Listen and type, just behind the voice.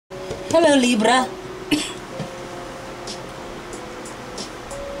Hello, Libra.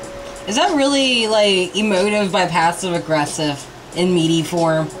 Is that really, like, emotive by passive aggressive in meaty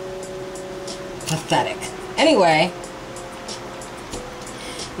form? Pathetic. Anyway,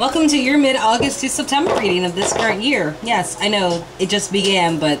 welcome to your mid-August to September reading of this current year. Yes, I know, it just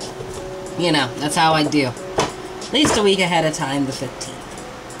began, but, you know, that's how I do. At least a week ahead of time, the 15th.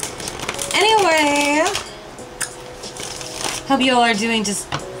 Anyway, hope you all are doing just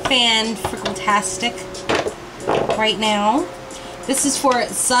fan-frickle-tastic right now. This is for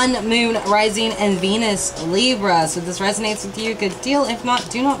Sun, Moon, Rising, and Venus Libra. So if this resonates with you, good deal. If not,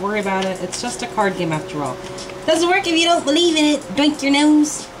 do not worry about it. It's just a card game after all. Doesn't work if you don't believe in it. Drink your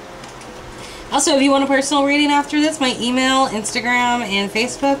nose. Also, if you want a personal reading after this, my email, Instagram, and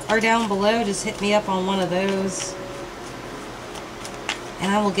Facebook are down below. Just hit me up on one of those.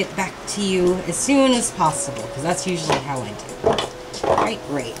 And I will get back to you as soon as possible, because that's usually how I do. Alright,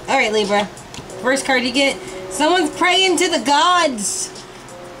 great. Alright, Libra. First card you get. Someone's praying to the gods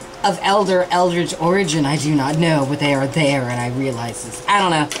of eldritch origin. I do not know, but they are there, and I realize this. I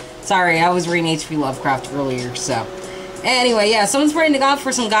don't know. Sorry, I was reading H.P. Lovecraft earlier, so. Anyway, yeah, someone's praying to God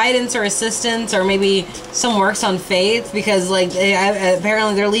for some guidance or assistance, or maybe some works on faith, because, like,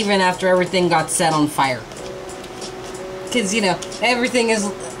 apparently they're leaving after everything got set on fire. Because, you know, everything is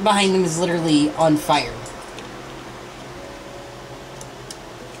behind them is literally on fire.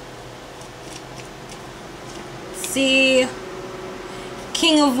 See,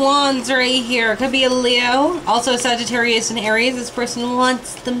 King of Wands right here. Could be a Leo. Also Sagittarius and Aries. This person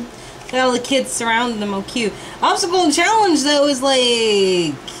wants them. All the kids surrounding them. Oh, cute. Obstacle and challenge, though, is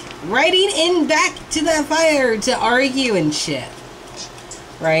like riding in back to that fire to argue and shit.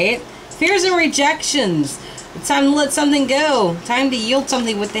 Right? Fears and rejections. It's time to let something go. Time to yield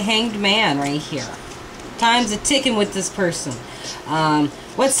something with the Hanged Man right here. Time's a-ticking with this person.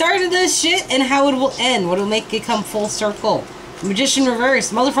 What started this shit and how it will end. What will make it come full circle. Magician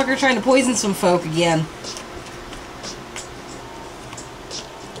reverse. Motherfucker trying to poison some folk again.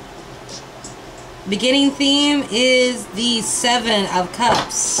 Beginning theme is the Seven of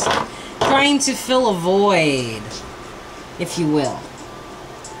Cups. Trying to fill a void, if you will.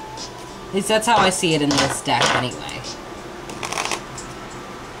 At least that's how I see it in this deck, anyway.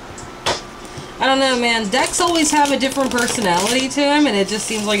 I don't know, man. Decks always have a different personality to them, and it just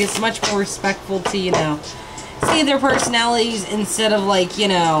seems like it's much more respectful to, you know, see their personalities instead of, like, you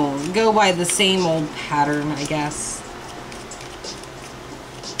know, go by the same old pattern, I guess.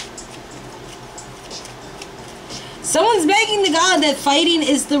 Someone's begging to God that fighting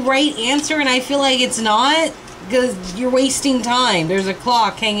is the right answer, and I feel like it's not. Because you're wasting time. There's a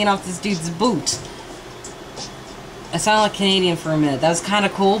clock hanging off this dude's boot. I sounded like Canadian for a minute. That was kind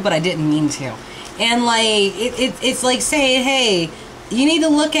of cool, but I didn't mean to. And, like, it's like saying, hey, you need to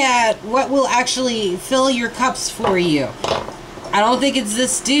look at what will actually fill your cups for you. I don't think it's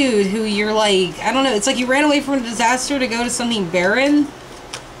this dude who you're like, I don't know. It's like you ran away from a disaster to go to something barren.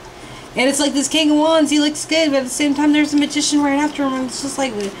 And it's like this King of Wands, he looks good, but at the same time, there's a magician right after him. And it's just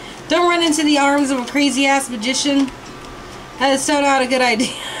like, don't run into the arms of a crazy-ass magician. That is so not a good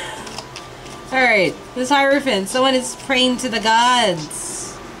idea. Alright, this Hierophant. Someone is praying to the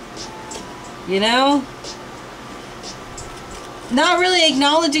gods. You know? Not really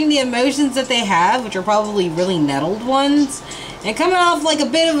acknowledging the emotions that they have, which are probably really nettled ones. And coming off like a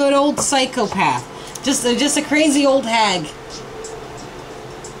bit of an old psychopath. Just a crazy old hag.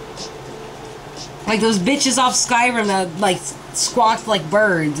 Like those bitches off Skyrim that, like, squawked like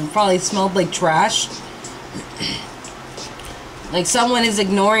birds and probably smelled like trash. Like someone is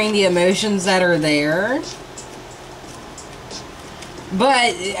ignoring the emotions that are there.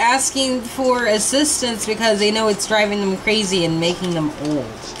 But asking for assistance because they know it's driving them crazy and making them old.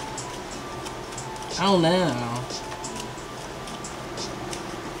 I don't know.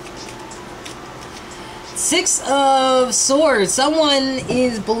 Six of Swords. Someone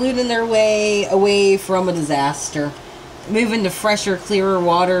is ballooning their way away from a disaster. Moving to fresher, clearer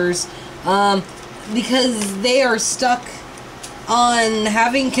waters. Because they are stuck on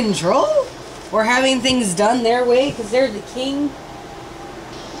having control? Or having things done their way because they're the king.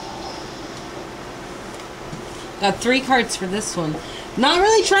 Got 3 cards for this one. Not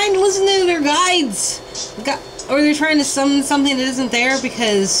really trying to listen to their guides. Or they're trying to summon something that isn't there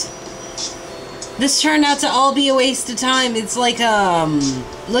because this turned out to all be a waste of time. It's like,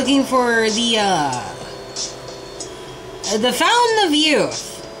 looking for the Fountain of Youth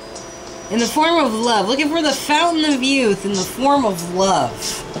in the form of love. Looking for the Fountain of Youth in the form of love.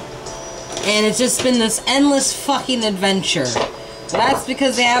 And it's just been this endless fucking adventure That's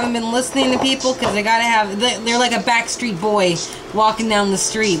because they haven't been listening to people, because they gotta have... They're like a backstreet boy walking down the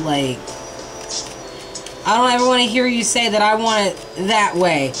street, like... I don't ever want to hear you say that I want it that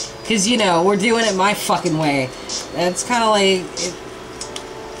way. Because, you know, we're doing it my fucking way. That's kind of like...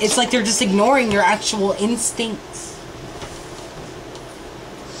 It's like they're just ignoring your actual instincts.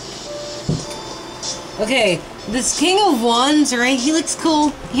 Okay, this King of Wands, right? He looks cool.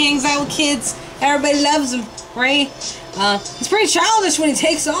 He hangs out with kids. Everybody loves him, right? He's pretty childish when he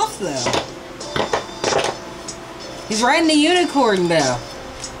takes off, though. He's riding a unicorn, though.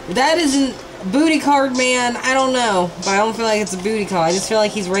 That isn't booty card, man. I don't know, but I don't feel like it's a booty call. I just feel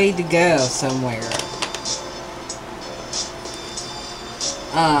like he's ready to go somewhere.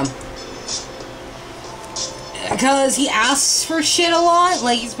 Because he asks for shit a lot.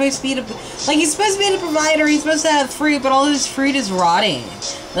 Like he's supposed to be the provider. He's supposed to have fruit, but all his fruit is rotting.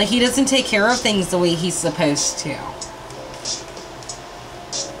 Like he doesn't take care of things the way he's supposed to.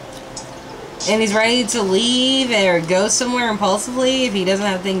 And he's ready to leave or go somewhere impulsively if he doesn't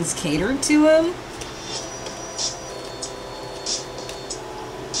have things catered to him.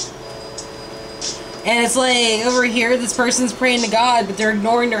 And it's like, over here, this person's praying to God, but they're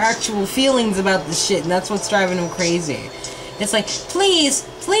ignoring their actual feelings about this shit, and that's what's driving them crazy. It's like, please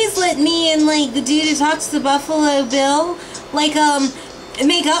let me and, like, the dude who talks to Buffalo Bill, like,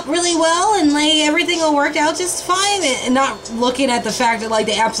 make up really well, and, like, everything will work out just fine, and not looking at the fact that, like,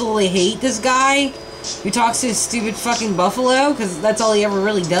 they absolutely hate this guy who talks to his stupid fucking buffalo, because that's all he ever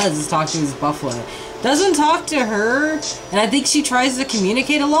really does is talk to his buffalo. Doesn't talk to her, and I think she tries to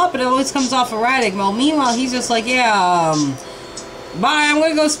communicate a lot, but it always comes off erratic. Well, meanwhile, he's just like, yeah, bye, I'm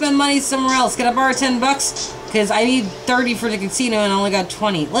gonna go spend money somewhere else. Can I borrow $10? Because I need 30 for the casino and I only got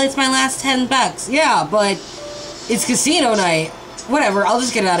 20. Well, it's my last $10. Yeah, but it's casino night. Whatever, I'll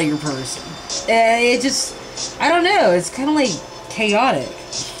just get it out of your purse. It just, I don't know, it's kind of like chaotic.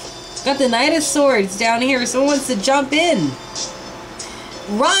 Got the Knight of Swords down here. Someone wants to jump in,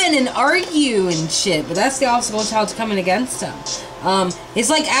 run and argue and shit, but that's the obstacle child's coming against him. It's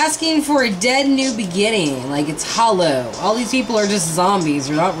like asking for a dead new beginning, like it's hollow. All these people are just zombies,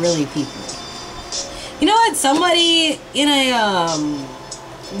 they're not really people. You know what, somebody in a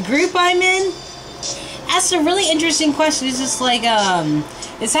group I'm in asked a really interesting question. It's just like,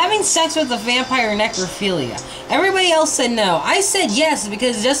 is having sex with a vampire necrophilia? Everybody else said no. I said yes,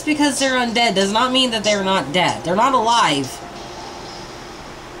 because just because they're undead does not mean that they're not dead. They're not alive.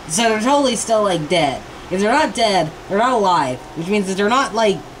 So they're totally still, like, dead. If they're not dead, they're not alive. Which means that they're not,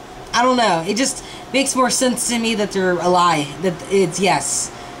 like, I don't know. It just makes more sense to me that they're alive. That it's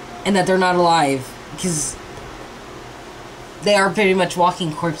yes. And that they're not alive. Because they are pretty much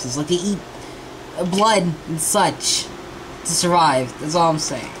walking corpses. Like, they eat blood and such to survive. That's all I'm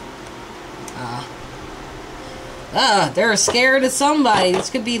saying. They're scared of somebody. This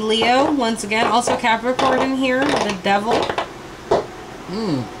could be Leo, once again. Also Capricorn in here. The devil.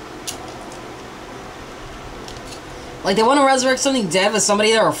 Like, they want to resurrect something dead with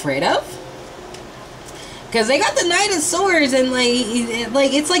somebody they're afraid of? Because they got the Knight of Swords, and,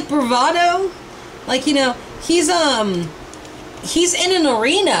 like, it's like bravado. Like, you know, he's in an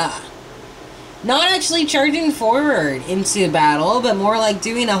arena. Not actually charging forward into battle, but more like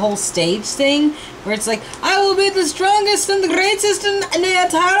doing a whole stage thing, where it's like, I will be the strongest and the greatest in the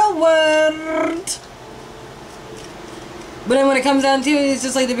entire world. But then when it comes down to it, it's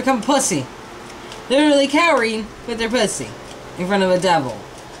just like they become pussy. They're really cowering with their pussy in front of a devil.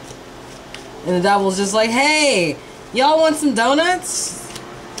 And the devil's just like, hey, y'all want some donuts?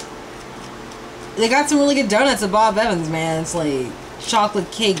 They got some really good donuts at Bob Evans, man. It's like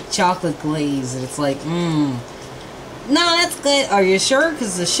chocolate cake, chocolate glaze. And it's like, no, that's good. Are you sure?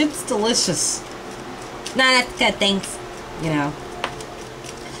 Because the shit's delicious. Nah, that's good, thanks. You know.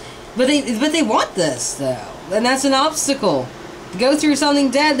 But they want this, though. And that's an obstacle. To go through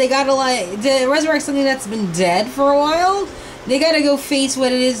something dead, they gotta, like, to resurrect something that's been dead for a while, they gotta go face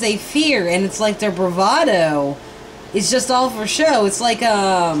what it is they fear. And it's like their bravado is just all for show. It's like,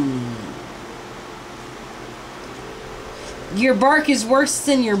 your bark is worse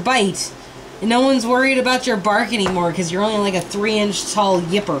than your bite. And no one's worried about your bark anymore because you're only like a 3-inch tall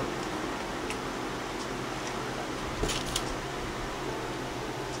yipper.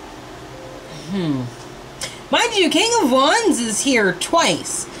 Mind you, King of Wands is here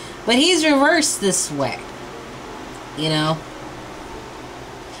twice, but he's reversed this way. You know?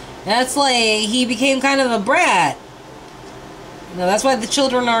 That's like, he became kind of a brat. You know, that's why the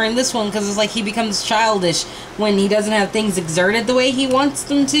children are in this one, because it's like he becomes childish when he doesn't have things exerted the way he wants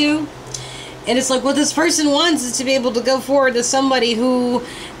them to. And it's like, what this person wants is to be able to go forward to somebody who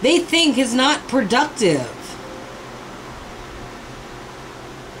they think is not productive.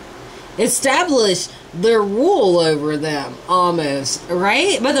 establish their rule over them, almost,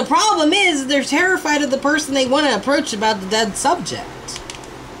 right? But the problem is they're terrified of the person they want to approach about the dead subject.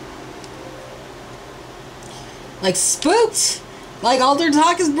 Like, spooked. Like, all their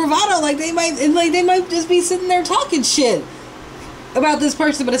talk is bravado. Like, they might just be sitting there talking shit about this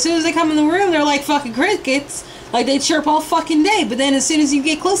person, but as soon as they come in the room, they're like fucking crickets. Like, they chirp all fucking day, but then as soon as you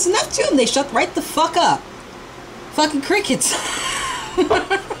get close enough to them, they shut right the fuck up. Fucking crickets.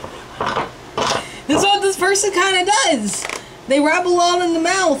 That's what this person kind of does. They rabble on in the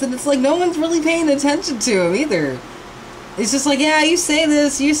mouth, and it's like no one's really paying attention to him either. It's just like, yeah, you say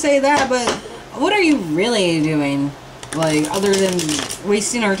this, you say that, but what are you really doing? Like, other than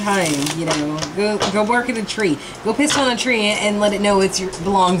wasting our time, you know? Go bark at a tree. Go piss on a tree and let it know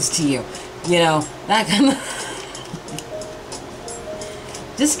belongs to you. You know? That kind of...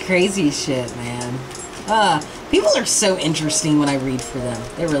 Just crazy shit, man. People are so interesting when I read for them.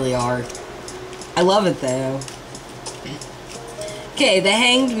 They really are. I love it, though. Okay, the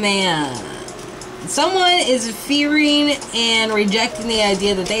Hanged Man. Someone is fearing and rejecting the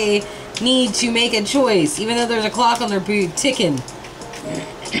idea that they need to make a choice, even though there's a clock on their boot ticking.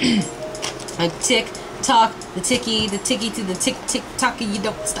 A tick, tock, the ticky to the tick, tick, tocky, you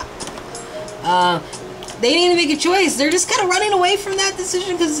don't stop. They need to make a choice. They're just kind of running away from that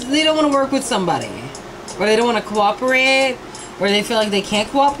decision because they don't want to work with somebody. Or they don't want to cooperate. Or they feel like they can't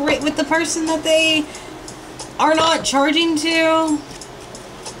cooperate with the person that they are not charging to.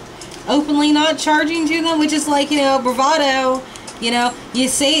 Openly not charging to them, which is like, you know, bravado. You know, you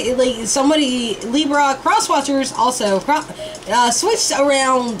say, like, somebody, Libra crosswatchers also switch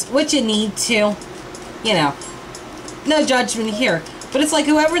around what you need to. You know, no judgment here. But it's like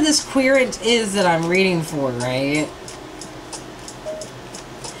whoever this querent is that I'm reading for, right?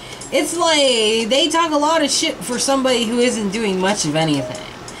 It's like they talk a lot of shit for somebody who isn't doing much of anything.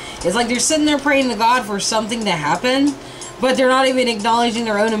 It's like they're sitting there praying to God for something to happen, but they're not even acknowledging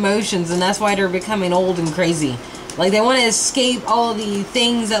their own emotions, and that's why they're becoming old and crazy. Like, they want to escape all of the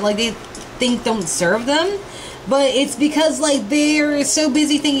things that, like, they think don't serve them. But it's because, like, they're so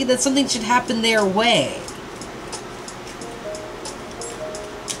busy thinking that something should happen their way.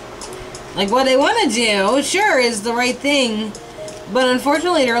 Like, what they want to do, sure, is the right thing. But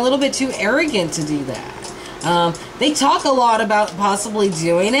unfortunately, they're a little bit too arrogant to do that. They talk a lot about possibly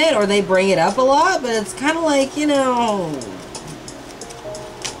doing it, or they bring it up a lot. But it's kind of like, you know...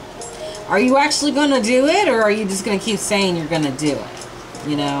 Are you actually going to do it, or are you just going to keep saying you're going to do it?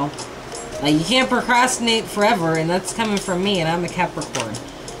 You know? Like, you can't procrastinate forever, and that's coming from me, and I'm a Capricorn.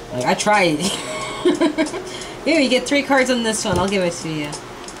 Like, I tried. Here, you get 3 cards on this one. I'll give it to you.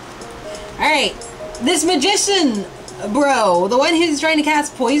 Alright. This magician, bro. The one who's trying to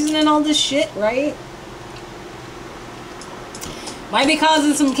cast poison and all this shit, right? Might be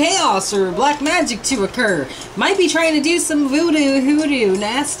causing some chaos or black magic to occur. Might be trying to do some voodoo, hoodoo,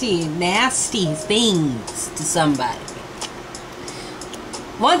 nasty things to somebody.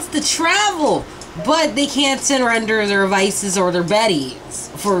 Wants to travel, but they can't surrender their vices or their betties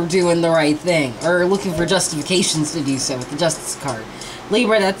for doing the right thing. Or looking for justifications to do so with the Justice card.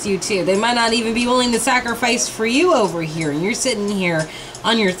 Libra, that's you too. They might not even be willing to sacrifice for you over here. And you're sitting here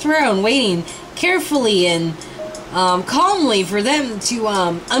on your throne waiting carefully and... calmly for them to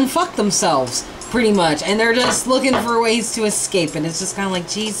unfuck themselves, pretty much, and they're just looking for ways to escape, and it's just kind of like,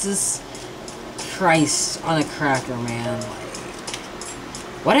 Jesus Christ on a cracker, man.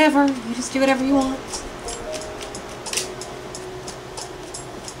 Like, whatever, you just do whatever you want.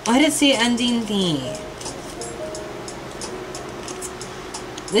 Why did it say ending theme?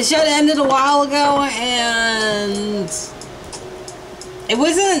 This should have ended a while ago, and it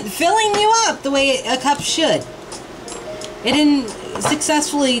wasn't filling you up the way a cup should. It didn't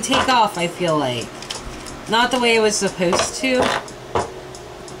successfully take off, I feel like. Not the way it was supposed to.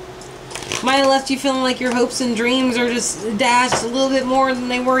 Might have left you feeling like your hopes and dreams are just dashed a little bit more than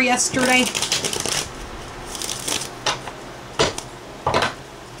they were yesterday.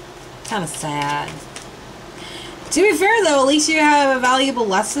 Kind of sad. To be fair, though, at least you have a valuable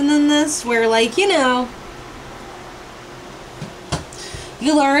lesson in this where, like, you know,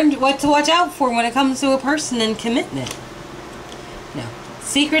 you learned what to watch out for when it comes to a person and commitment. No.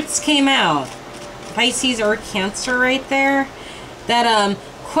 Secrets came out. Pisces or Cancer right there. That,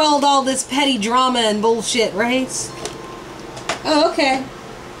 quelled all this petty drama and bullshit, right? Oh, okay.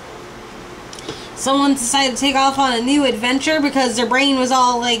 Someone decided to take off on a new adventure because their brain was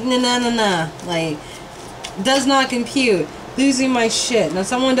all like, nah. Like, does not compute. Losing my shit. Now,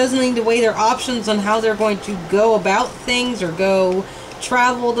 someone doesn't need to weigh their options on how they're going to go about things or go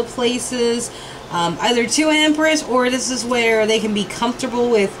travel to places. Either to an empress, or this is where they can be comfortable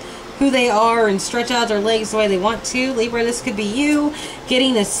with who they are and stretch out their legs the way they want to. Libra, this could be you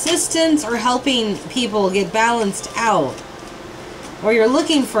getting assistance or helping people get balanced out. Or you're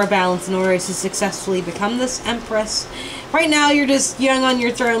looking for a balance in order to successfully become this Empress. Right now, you're just young on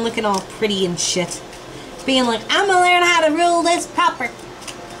your throne looking all pretty and shit. Being like, I'm gonna learn how to rule this proper.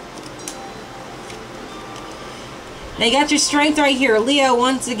 Now you got your strength right here, Leo,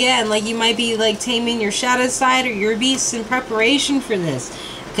 once again. Like you might be like taming your shadow side or your beast in preparation for this.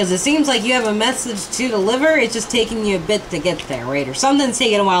 Because it seems like you have a message to deliver. It's just taking you a bit to get there, right? Or something's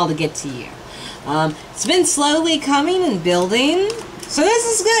taking a while to get to you. It's been slowly coming and building. So this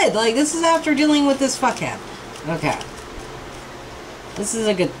is good. Like, this is after dealing with this fuckhead. Okay. This is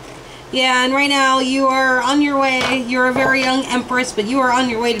a good thing. Yeah, and right now you are on your way. You're a very young Empress, but you are on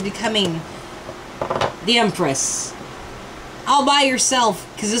your way to becoming the Empress. All by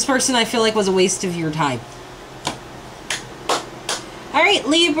yourself. Because this person, I feel like, was a waste of your time. Alright,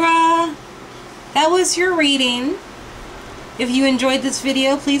 Libra. That was your reading. If you enjoyed this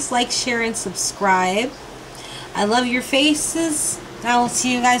video, please like, share, and subscribe. I love your faces. I will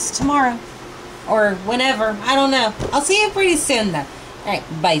see you guys tomorrow. Or whenever. I don't know. I'll see you pretty soon, though. Alright,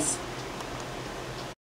 bye.